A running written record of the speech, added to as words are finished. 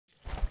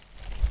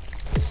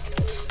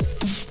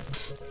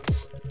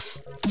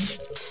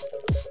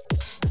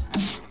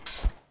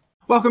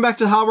Welcome back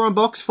to Hardware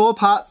Unboxed for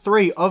part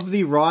 3 of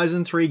the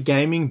Ryzen 3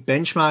 Gaming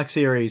Benchmark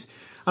series.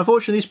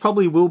 Unfortunately, this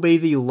probably will be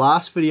the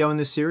last video in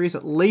this series,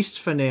 at least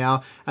for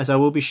now, as I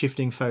will be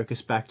shifting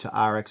focus back to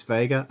RX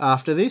Vega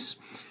after this.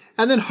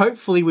 And then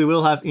hopefully we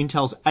will have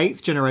Intel's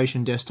 8th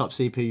generation desktop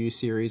CPU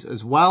series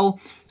as well,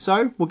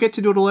 so we'll get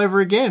to do it all over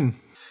again.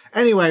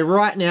 Anyway,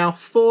 right now,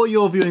 for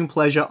your viewing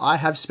pleasure, I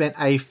have spent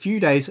a few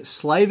days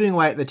slaving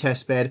away at the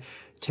test bed,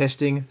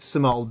 testing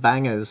some old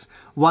bangers.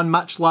 One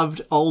much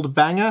loved old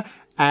banger,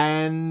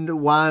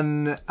 and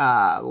one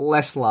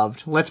less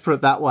loved. Let's put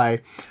it that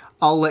way.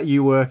 I'll let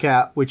you work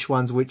out which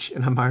one's which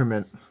in a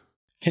moment.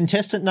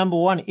 Contestant number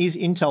 1 is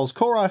Intel's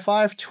Core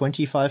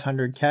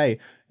i5-2500K.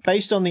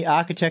 Based on the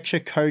architecture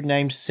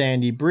codenamed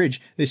Sandy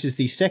Bridge, this is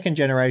the 2nd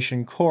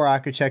generation Core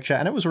architecture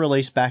and it was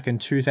released back in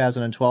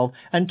 2012,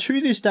 and to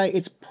this day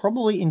it's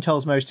probably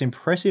Intel's most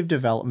impressive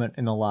development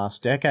in the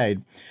last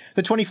decade.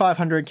 The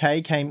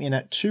 2500K came in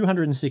at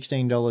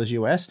 $216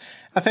 US,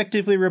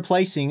 effectively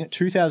replacing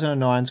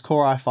 2009's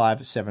Core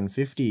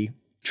i5-750.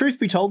 Truth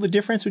be told, the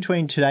difference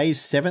between today's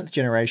 7th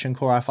generation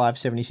Core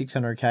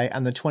i5-7600K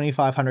and the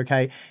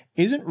 2500K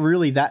isn't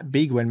really that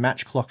big when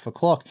matched clock for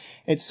clock.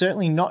 It's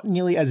certainly not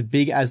nearly as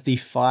big as the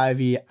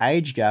 5-year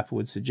age gap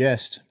would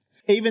suggest.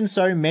 Even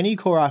so, many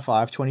Core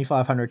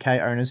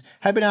i5-2500K owners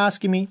have been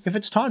asking me if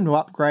it's time to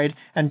upgrade,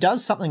 and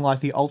does something like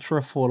the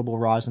ultra-affordable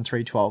Ryzen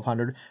 3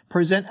 1200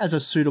 present as a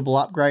suitable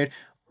upgrade,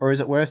 or is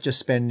it worth just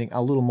spending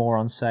a little more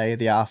on, say,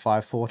 the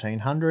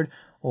R5-1400,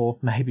 or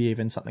maybe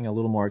even something a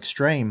little more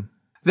extreme?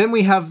 Then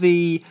we have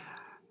the,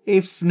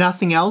 if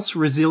nothing else,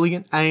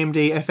 resilient AMD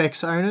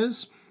FX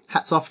owners.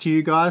 Hats off to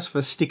you guys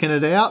for sticking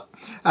it out.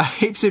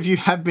 Heaps of you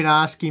have been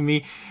asking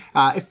me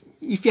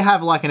if you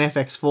have like an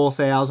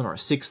FX-4000 or a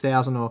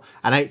 6000 or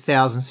an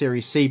 8000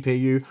 series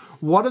CPU,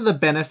 what are the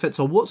benefits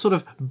or what sort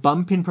of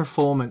bump in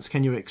performance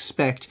can you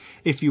expect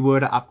if you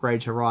were to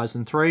upgrade to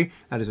Ryzen 3?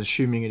 That is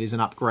assuming it is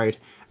an upgrade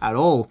at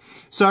all.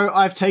 So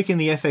I've taken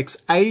the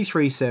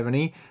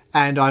FX-8370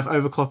 and I've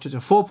overclocked it to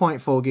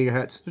 4.4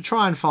 GHz to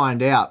try and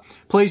find out.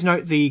 Please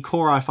note the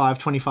Core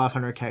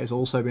i5-2500K has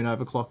also been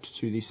overclocked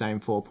to the same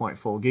 4.4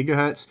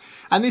 GHz,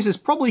 and this is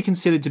probably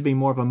considered to be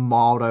more of a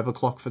mild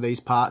overclock for these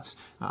parts,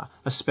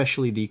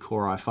 especially the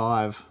Core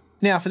i5.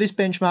 Now, for this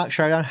benchmark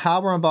showdown,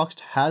 Hardware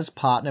Unboxed has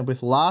partnered with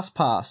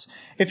LastPass.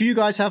 If you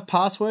guys have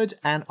passwords,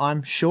 and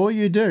I'm sure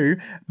you do,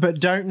 but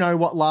don't know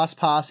what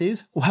LastPass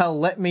is, well,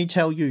 let me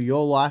tell you,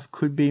 your life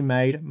could be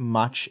made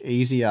much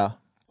easier.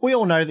 We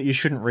all know that you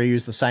shouldn't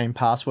reuse the same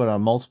password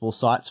on multiple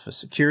sites for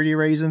security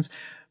reasons,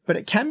 but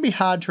it can be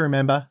hard to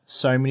remember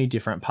so many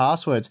different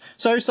passwords,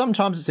 so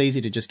sometimes it's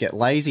easy to just get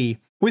lazy.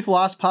 With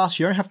LastPass,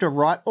 you don't have to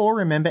write or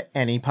remember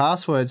any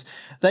passwords.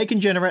 They can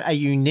generate a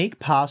unique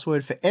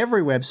password for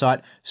every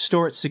website,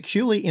 store it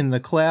securely in the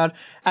cloud,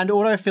 and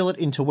autofill it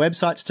into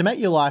websites to make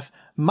your life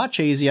much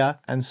easier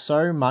and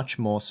so much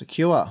more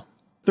secure.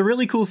 The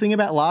really cool thing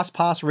about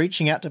LastPass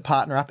reaching out to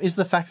partner up is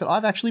the fact that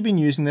I've actually been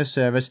using this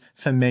service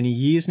for many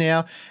years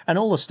now, and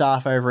all the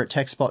staff over at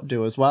TechSpot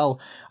do as well.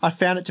 I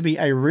found it to be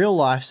a real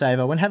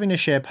lifesaver when having to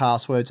share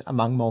passwords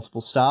among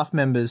multiple staff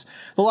members.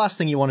 The last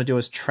thing you want to do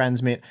is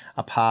transmit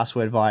a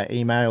password via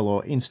email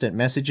or instant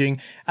messaging,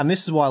 and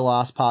this is why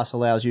LastPass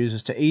allows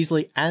users to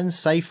easily and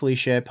safely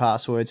share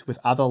passwords with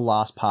other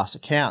LastPass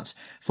accounts.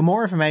 For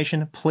more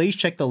information, please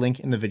check the link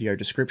in the video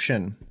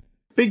description.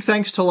 Big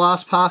thanks to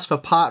LastPass for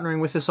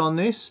partnering with us on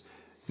this.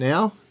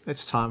 Now,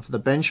 it's time for the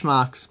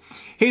benchmarks.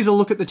 Here's a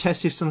look at the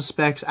test system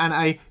specs and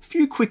a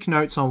few quick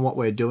notes on what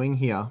we're doing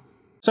here.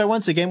 So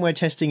once again, we're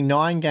testing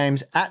 9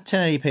 games at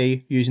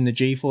 1080p using the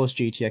GeForce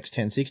GTX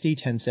 1060,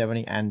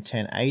 1070 and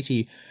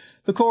 1080.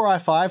 The Core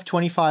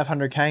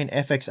i5-2500K and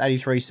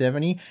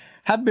FX-8370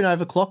 have been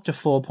overclocked to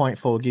 4.4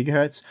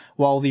 GHz,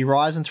 while the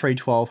Ryzen 3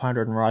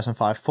 1200 and Ryzen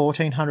 5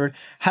 1400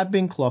 have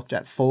been clocked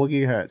at 4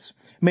 GHz.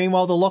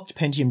 Meanwhile, the locked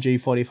Pentium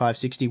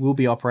G4560 will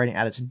be operating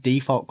at its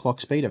default clock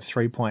speed of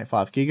 3.5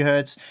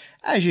 GHz,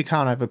 as you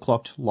can't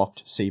overclock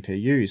locked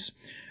CPUs.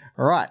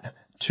 Alright,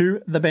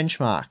 to the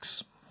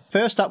benchmarks.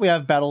 First up we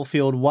have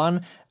Battlefield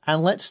 1,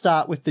 and let's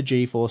start with the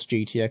GeForce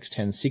GTX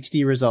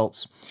 1060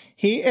 results.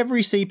 Here,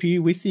 every CPU,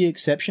 with the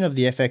exception of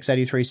the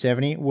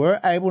FX-8370,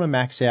 were able to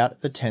max out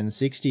the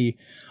 1060.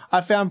 I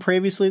found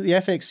previously the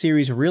FX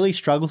series really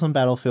struggled in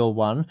Battlefield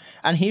 1,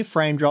 and here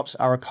frame drops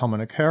are a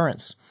common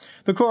occurrence.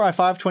 The Core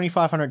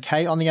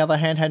i5-2500K, on the other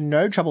hand, had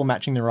no trouble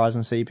matching the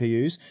Ryzen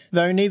CPUs,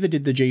 though neither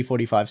did the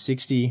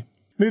G4560.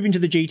 Moving to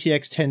the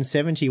GTX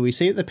 1070, we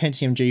see that the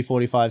Pentium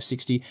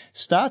G4560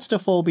 starts to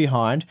fall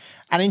behind,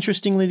 and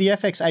interestingly the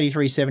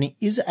FX-8370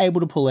 is able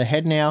to pull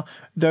ahead now,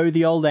 though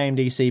the old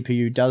AMD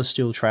CPU does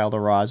still trail the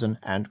Ryzen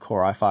and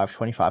Core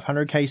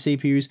i5-2500K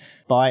CPUs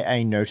by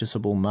a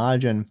noticeable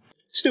margin.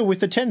 Still, with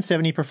the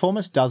 1070,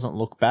 performance doesn't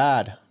look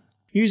bad.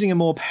 Using a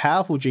more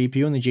powerful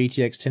GPU in the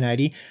GTX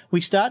 1080,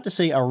 we start to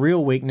see a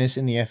real weakness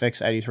in the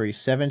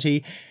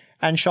FX-8370,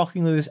 and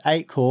shockingly this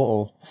 8-core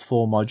or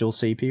 4-module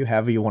CPU,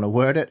 however you want to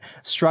word it,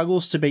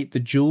 struggles to beat the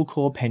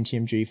dual-core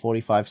Pentium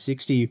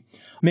G4560.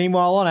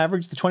 Meanwhile, on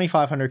average, the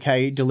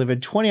 2500K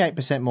delivered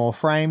 28% more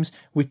frames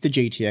with the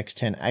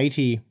GTX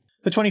 1080.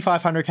 The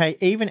 2500K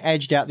even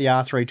edged out the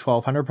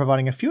R3-1200,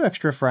 providing a few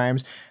extra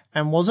frames,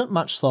 and wasn't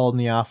much slower than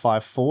the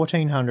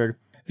R5-1400.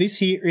 This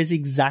here is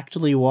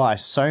exactly why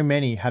so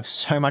many have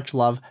so much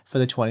love for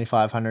the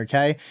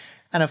 2500K,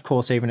 and of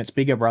course even its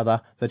bigger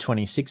brother, the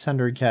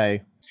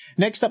 2600K.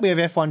 Next up we have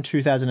F1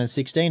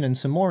 2016 and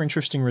some more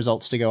interesting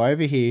results to go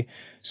over here.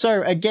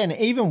 So again,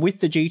 even with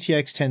the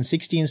GTX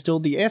 1060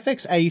 installed, the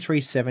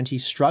FX-8370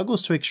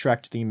 struggles to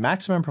extract the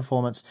maximum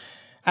performance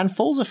and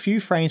falls a few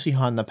frames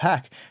behind the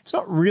pack. It's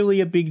not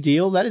really a big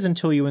deal, that is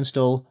until you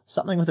install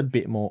something with a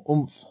bit more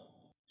oomph.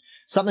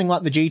 Something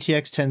like the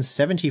GTX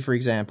 1070 for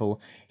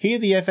example. Here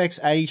the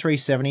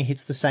FX-8370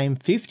 hits the same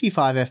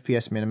 55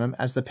 FPS minimum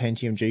as the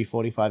Pentium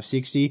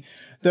G4560,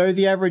 though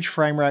the average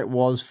frame rate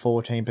was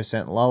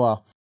 14%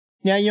 lower.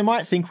 Now you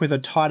might think with a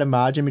tighter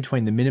margin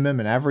between the minimum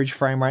and average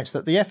frame rates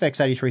that the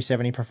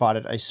FX-8370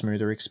 provided a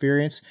smoother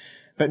experience,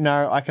 but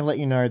no, I can let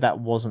you know that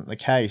wasn't the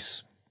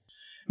case.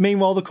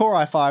 Meanwhile, the Core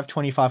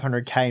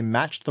i5-2500K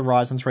matched the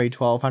Ryzen 3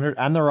 1200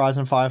 and the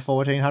Ryzen 5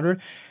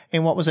 1400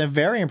 in what was a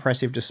very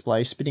impressive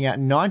display, spitting out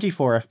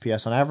 94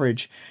 FPS on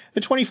average. The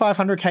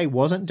 2500K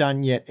wasn't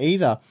done yet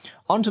either.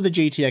 Onto the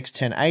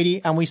GTX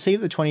 1080, and we see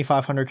that the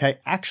 2500K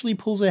actually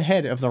pulls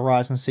ahead of the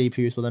Ryzen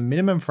CPUs with a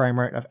minimum frame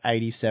rate of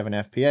 87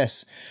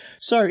 FPS.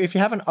 So if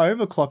you have an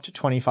overclocked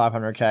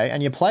 2500K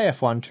and you play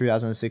F1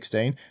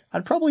 2016,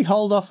 I'd probably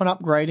hold off on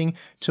upgrading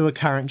to a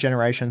current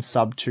generation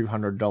sub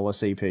 $200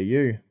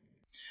 CPU.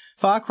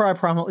 Cry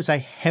Primal is a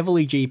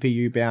heavily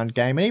GPU-bound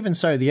game, and even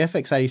so, the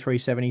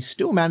FX-8370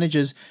 still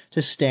manages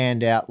to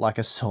stand out like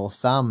a sore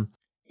thumb.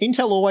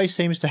 Intel always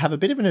seems to have a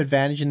bit of an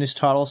advantage in this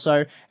title,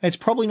 so it's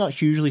probably not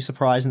hugely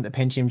surprising that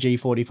Pentium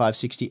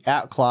G4560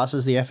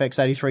 outclasses the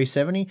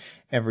FX-8370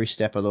 every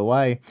step of the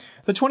way.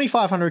 The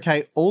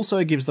 2500K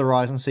also gives the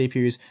Ryzen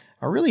CPUs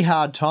a really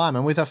hard time,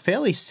 and with a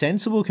fairly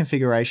sensible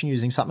configuration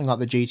using something like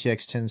the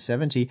GTX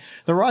 1070,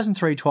 the Ryzen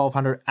 3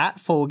 1200 at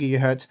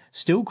 4GHz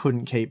still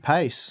couldn't keep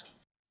pace.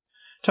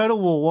 Total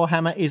War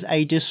Warhammer is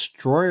a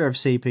destroyer of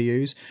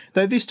CPUs,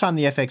 though this time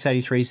the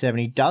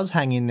FX-8370 does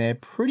hang in there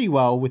pretty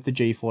well with the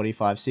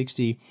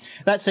G4560.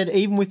 That said,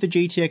 even with the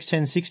GTX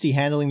 1060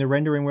 handling the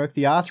rendering work,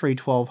 the R3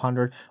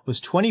 1200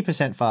 was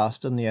 20%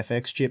 faster than the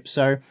FX chip,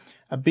 so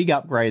a big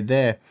upgrade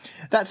there.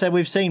 That said,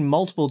 we've seen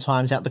multiple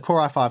times out the Core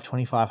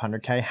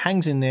i5-2500K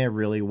hangs in there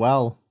really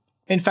well.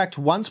 In fact,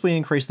 once we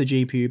increase the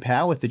GPU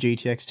power with the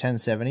GTX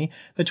 1070,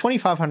 the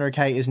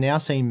 2500K is now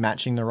seen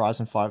matching the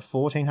Ryzen 5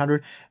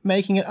 1400,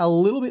 making it a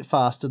little bit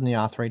faster than the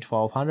R3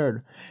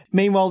 1200.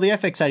 Meanwhile, the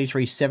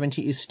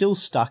FX-8370 is still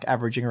stuck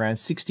averaging around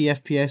 60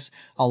 FPS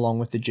along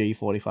with the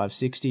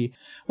G4560.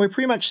 We're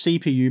pretty much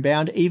CPU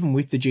bound even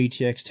with the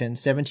GTX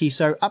 1070,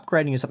 so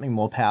upgrading to something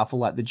more powerful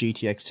like the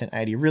GTX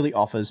 1080 really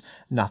offers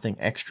nothing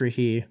extra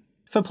here.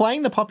 For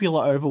playing the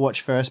popular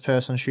Overwatch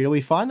first-person shooter,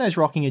 we find those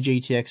rocking a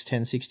GTX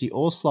 1060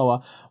 or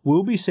slower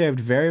will be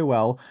served very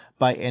well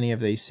by any of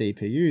these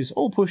CPUs,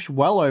 all pushed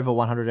well over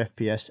 100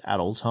 FPS at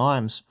all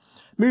times.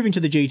 Moving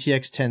to the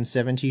GTX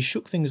 1070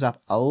 shook things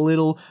up a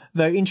little,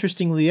 though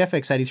interestingly the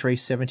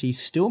FX-8370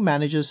 still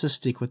manages to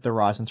stick with the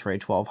Ryzen 3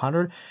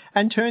 1200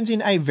 and turns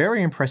in a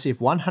very impressive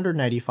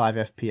 185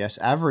 FPS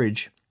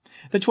average.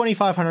 The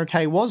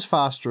 2500K was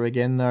faster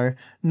again though,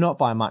 not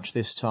by much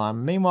this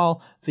time.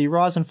 Meanwhile, the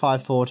Ryzen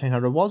 5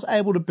 1400 was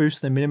able to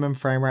boost the minimum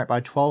frame rate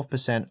by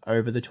 12%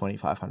 over the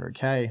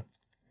 2500K.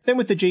 Then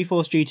with the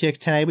GeForce GTX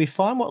 1080 we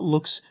find what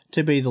looks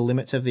to be the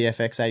limits of the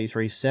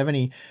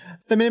FX-8370.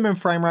 The minimum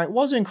frame rate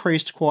was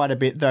increased quite a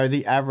bit though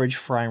the average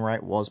frame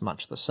rate was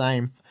much the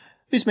same.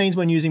 This means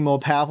when using more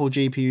powerful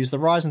GPUs, the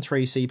Ryzen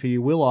 3 CPU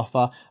will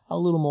offer a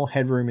little more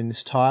headroom in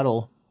this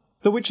title.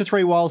 The Witcher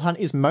 3 Wild Hunt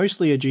is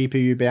mostly a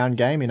GPU-bound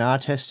game in our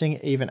testing,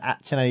 even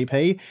at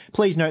 1080p.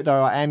 Please note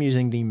though I am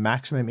using the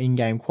maximum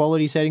in-game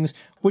quality settings,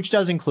 which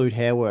does include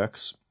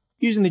hairworks.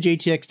 Using the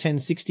GTX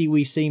 1060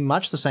 we see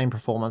much the same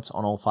performance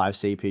on all 5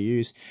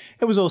 CPUs.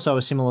 It was also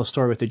a similar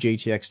story with the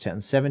GTX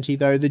 1070,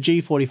 though the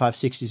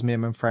G4560's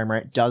minimum frame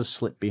rate does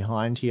slip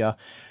behind here.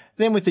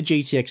 Then with the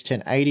GTX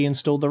 1080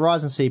 installed, the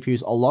Ryzen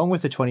CPUs along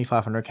with the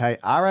 2500K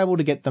are able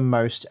to get the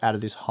most out of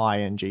this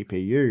high-end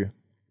GPU.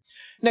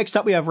 Next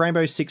up we have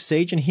Rainbow Six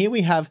Siege, and here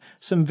we have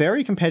some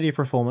very competitive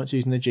performance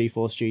using the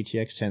GeForce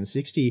GTX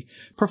 1060.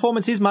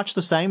 Performance is much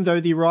the same, though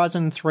the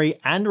Ryzen 3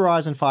 and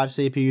Ryzen 5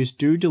 CPUs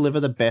do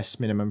deliver the best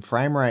minimum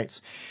frame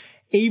rates.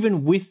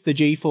 Even with the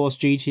GeForce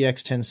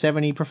GTX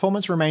 1070,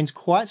 performance remains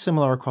quite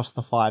similar across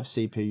the 5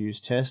 CPUs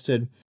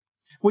tested.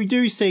 We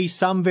do see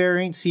some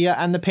variance here,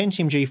 and the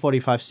Pentium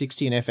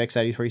G4560 and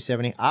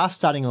FX-8370 are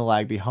starting to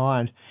lag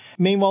behind.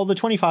 Meanwhile, the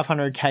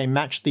 2500K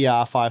matched the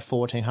R5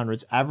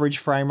 1400's average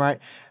frame rate,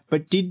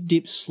 but did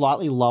dip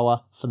slightly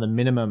lower for the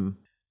minimum.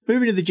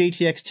 Moving to the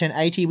GTX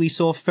 1080, we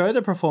saw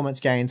further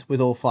performance gains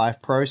with all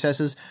 5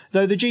 processors,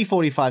 though the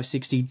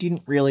G4560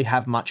 didn't really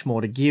have much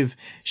more to give.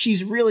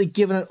 She's really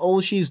given it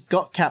all she's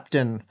got,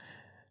 Captain.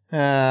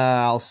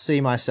 I'll see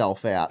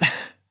myself out.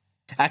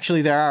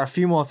 Actually, there are a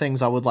few more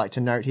things I would like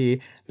to note here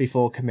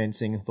before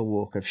commencing the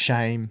walk of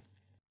shame.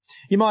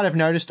 You might have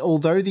noticed,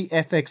 although the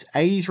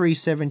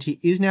FX-8370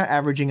 is now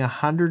averaging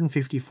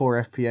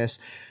 154 FPS,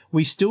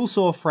 we still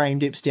saw frame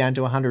dips down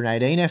to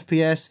 118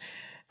 FPS,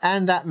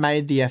 and that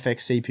made the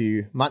FX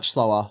CPU much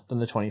slower than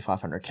the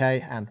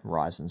 2500K and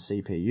Ryzen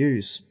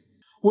CPUs.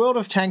 World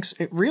of Tanks,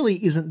 it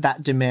really isn't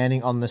that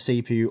demanding on the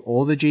CPU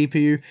or the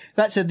GPU.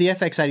 That said, the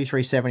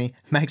FX-8370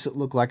 makes it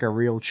look like a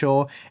real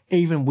chore,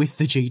 even with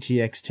the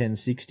GTX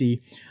 1060.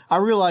 I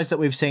realise that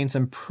we've seen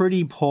some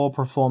pretty poor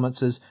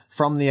performances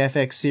from the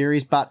FX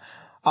series, but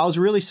I was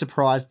really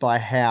surprised by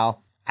how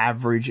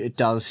average it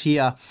does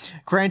here.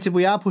 Granted,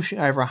 we are pushing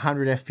over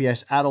 100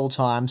 FPS at all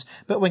times,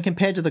 but when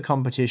compared to the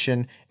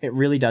competition, it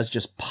really does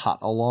just putt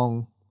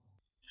along.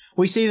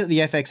 We see that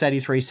the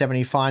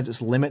FX-8370 finds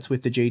its limits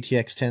with the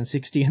GTX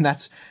 1060, and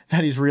that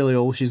is really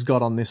all she's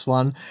got on this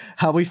one.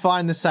 We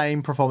find the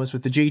same performance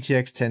with the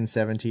GTX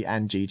 1070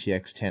 and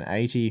GTX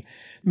 1080.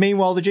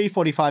 Meanwhile, the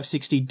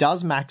G4560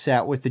 does max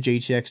out with the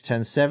GTX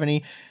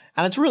 1070,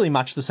 and it's really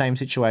much the same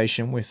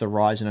situation with the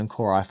Ryzen and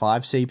Core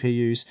i5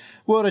 CPUs.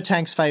 World of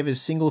Tanks favours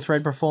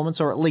single-thread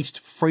performance, or at least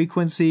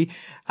frequency,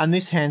 and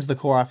this hands the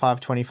Core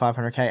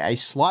i5-2500K a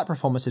slight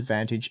performance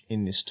advantage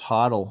in this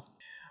title.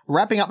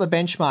 Wrapping up the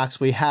benchmarks,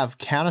 we have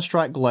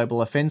Counter-Strike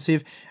Global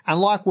Offensive, and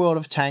like World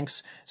of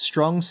Tanks,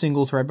 strong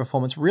single-thread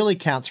performance really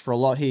counts for a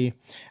lot here.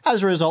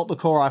 As a result, the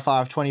Core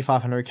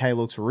i5-2500K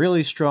looks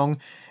really strong.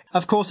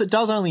 Of course, it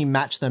does only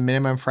match the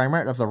minimum frame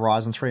rate of the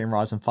Ryzen 3 and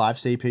Ryzen 5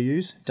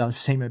 CPUs. It does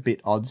seem a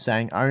bit odd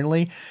saying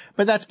only,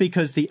 but that's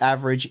because the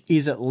average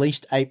is at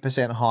least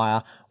 8%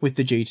 higher with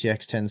the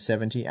GTX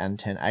 1070 and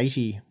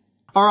 1080.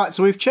 Alright,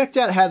 so we've checked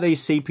out how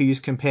these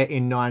CPUs compare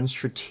in 9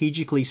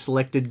 strategically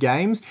selected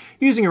games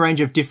using a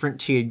range of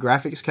different tiered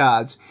graphics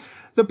cards.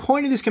 The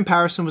point of this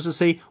comparison was to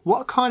see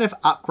what kind of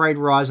upgrade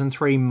Ryzen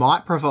 3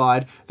 might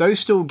provide those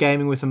still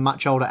gaming with a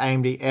much older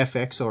AMD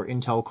FX or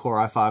Intel Core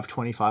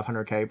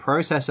i5-2500K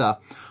processor.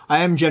 I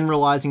am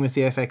generalizing with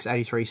the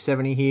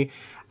FX-8370 here,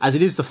 as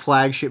it is the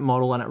flagship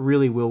model and it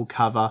really will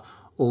cover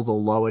all the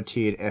lower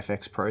tiered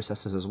FX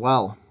processors as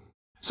well.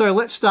 So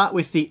let's start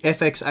with the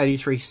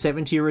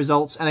FX-8370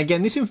 results, and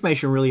again, this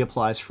information really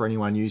applies for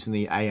anyone using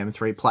the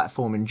AM3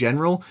 platform in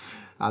general.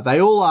 They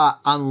all are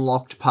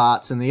unlocked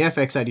parts, and the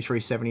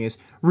FX-8370 is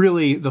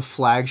really the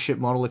flagship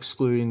model,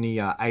 excluding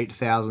the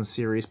 8000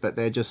 series, but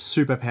they're just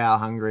super power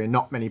hungry and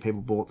not many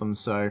people bought them,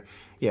 so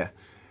yeah.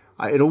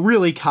 It'll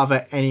really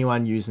cover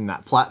anyone using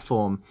that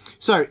platform.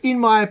 So, in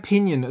my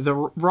opinion, the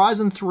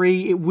Ryzen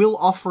 3, it will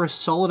offer a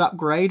solid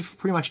upgrade for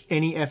pretty much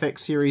any FX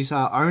series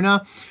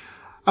owner.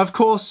 Of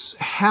course,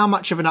 how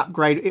much of an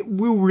upgrade, it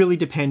will really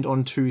depend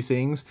on two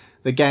things: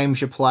 the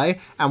games you play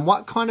and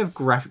what kind of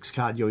graphics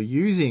card you're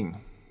using.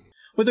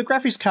 With a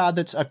graphics card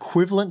that's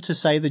equivalent to,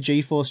 say, the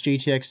GeForce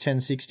GTX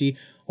 1060,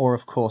 or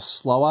of course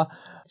slower,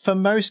 for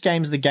most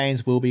games the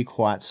gains will be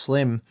quite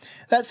slim.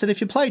 That said, if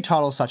you play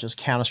titles such as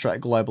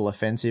Counter-Strike Global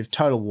Offensive,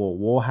 Total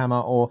War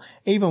Warhammer, or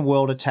even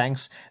World of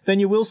Tanks, then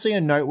you will see a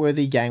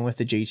noteworthy gain with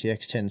the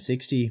GTX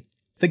 1060.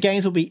 The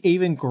gains will be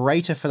even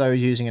greater for those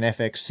using an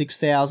FX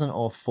 6000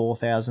 or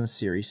 4000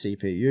 series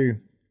CPU.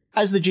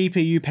 As the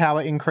GPU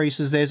power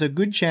increases, there's a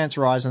good chance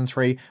Ryzen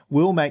 3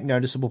 will make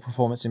noticeable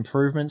performance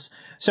improvements,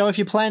 so if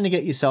you plan to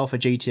get yourself a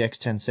GTX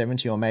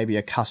 1070 or maybe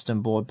a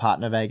custom board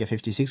partner Vega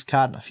 56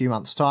 card in a few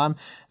months' time,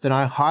 then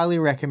I highly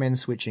recommend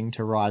switching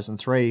to Ryzen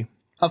 3.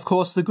 Of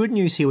course, the good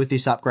news here with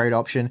this upgrade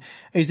option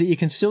is that you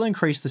can still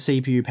increase the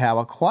CPU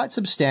power quite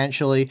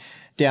substantially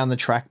down the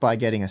track by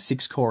getting a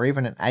 6-core,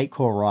 even an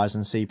 8-core Ryzen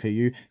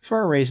CPU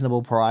for a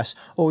reasonable price,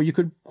 or you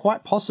could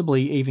quite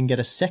possibly even get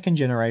a second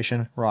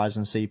generation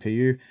Ryzen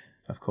CPU,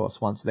 of course,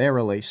 once they're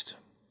released.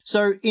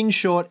 So, in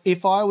short,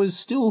 if I was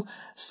still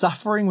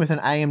suffering with an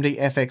AMD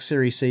FX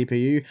series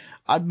CPU,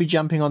 I'd be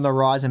jumping on the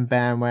Ryzen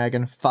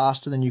bandwagon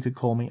faster than you could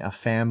call me a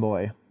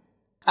fanboy.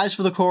 As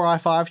for the Core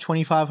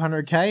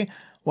i5-2500K,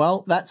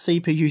 well, that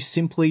CPU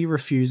simply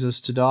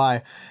refuses to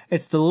die.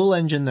 It's the little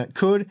engine that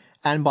could,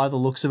 and by the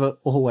looks of it,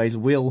 always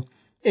will.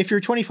 If you're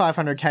a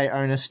 2500K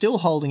owner still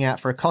holding out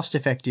for a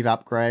cost-effective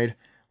upgrade,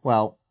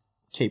 well,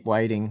 keep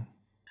waiting.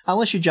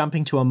 Unless you're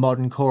jumping to a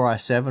modern Core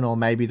i7 or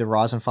maybe the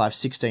Ryzen 5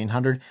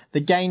 1600, the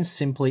gains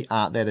simply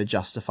aren't there to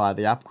justify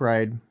the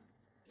upgrade.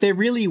 There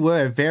really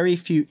were very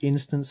few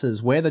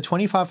instances where the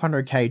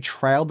 2500K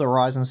trailed the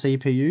Ryzen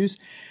CPUs,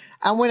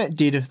 and when it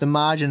did, the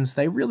margins,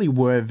 they really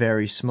were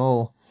very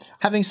small.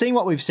 Having seen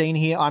what we've seen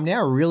here, I'm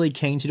now really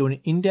keen to do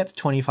an in-depth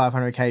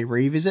 2500K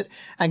revisit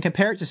and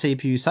compare it to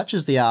CPUs such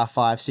as the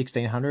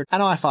R5-1600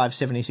 and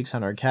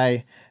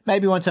i5-7600K.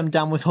 Maybe once I'm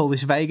done with all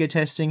this Vega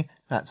testing,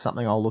 that's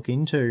something I'll look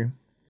into.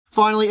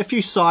 Finally, a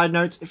few side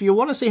notes. If you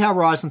want to see how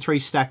Ryzen 3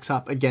 stacks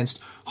up against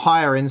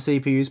higher-end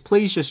CPUs,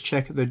 please just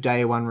check the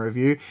Day 1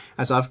 review,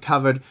 as I've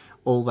covered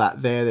all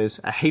that there.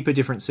 There's a heap of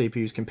different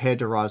CPUs compared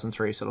to Ryzen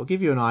 3, so it'll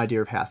give you an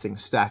idea of how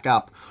things stack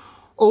up.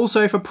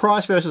 Also, for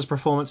price versus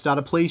performance data,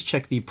 please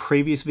check the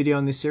previous video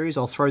in this series.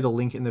 I'll throw the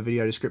link in the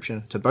video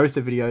description to both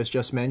the videos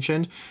just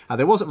mentioned.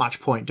 There wasn't much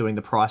point doing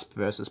the price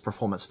versus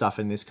performance stuff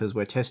in this because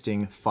we're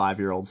testing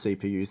 5-year-old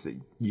CPUs that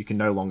you can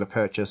no longer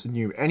purchase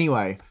new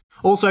anyway.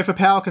 Also, for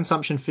power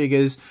consumption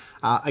figures,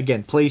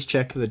 again, please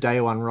check the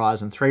Day 1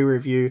 Ryzen 3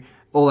 review.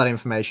 All that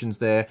information's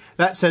there.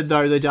 That said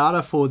though, the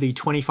data for the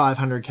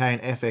 2500K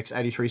and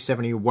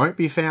FX-8370 won't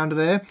be found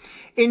there.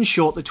 In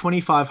short, the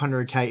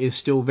 2500K is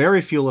still very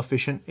fuel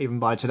efficient, even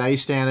by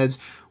today's standards,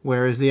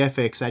 whereas the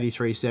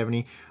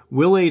FX-8370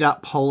 will eat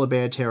up polar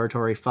bear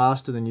territory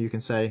faster than you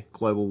can say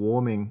global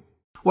warming.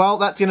 Well,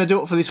 that's going to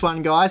do it for this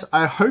one, guys.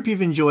 I hope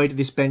you've enjoyed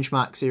this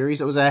benchmark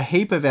series. It was a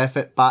heap of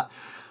effort, but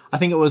I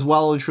think it was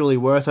well and truly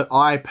worth it.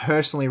 I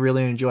personally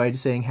really enjoyed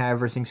seeing how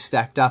everything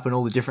stacked up and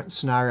all the different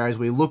scenarios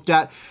we looked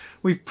at.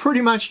 We've pretty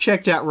much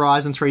checked out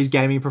Ryzen 3's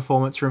gaming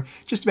performance from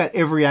just about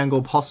every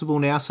angle possible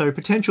now, so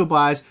potential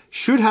buyers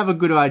should have a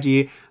good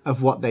idea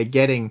of what they're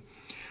getting.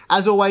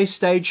 As always,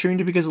 stay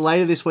tuned because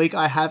later this week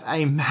I have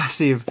a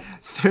massive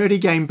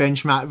 30-game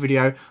benchmark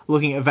video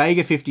looking at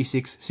Vega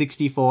 56,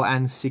 64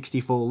 and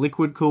 64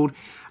 liquid cooled,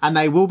 and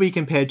they will be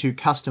compared to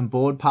custom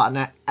board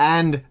partner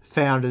and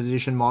Founders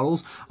Edition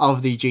models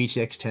of the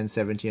GTX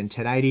 1070 and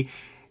 1080.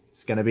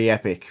 It's going to be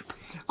epic.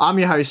 I'm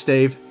your host,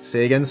 Steve. See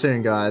you again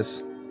soon,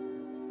 guys.